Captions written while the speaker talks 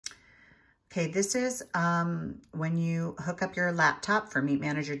Okay, this is when you hook up your laptop for Meet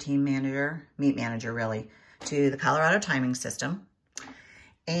Manager, Meet Manager really, to the Colorado timing system.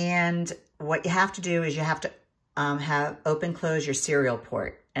 And what you have to do is you have to close your serial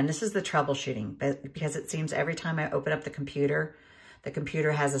port. And this is the troubleshooting, because it seems every time I open up the computer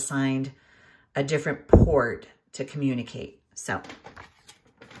has assigned a different port to communicate. So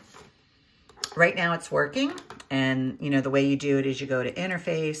right now it's working. And you know, the way you do it is you go to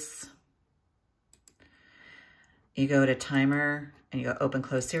interface, you go to timer, and you go open,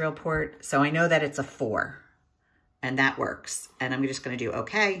 close serial port. So I know that it's a 4, and that works. And I'm just gonna do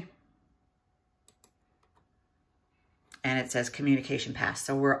okay. And it says communication passed,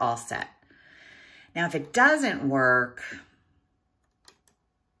 so we're all set. Now, if it doesn't work,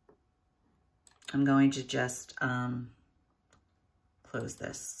 I'm going to just close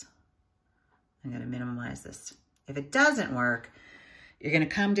this. I'm gonna minimize this. If it doesn't work, you're gonna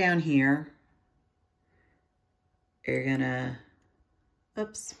come down here. You're gonna,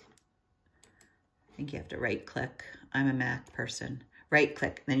 oops. I think you have to right click. I'm a Mac person. Right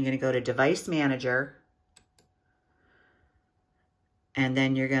click, then you're gonna go to Device Manager. And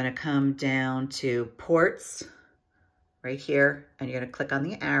then you're gonna come down to Ports right here, and you're gonna click on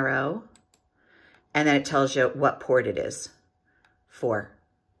the arrow, and then it tells you what port it is for.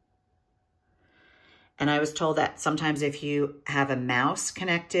 And I was told that sometimes if you have a mouse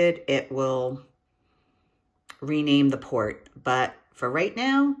connected, it will rename the port. But for right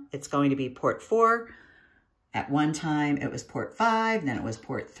now, it's going to be port 4. At one time, it was port 5, then it was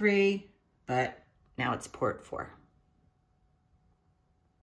port 3, but now it's port 4.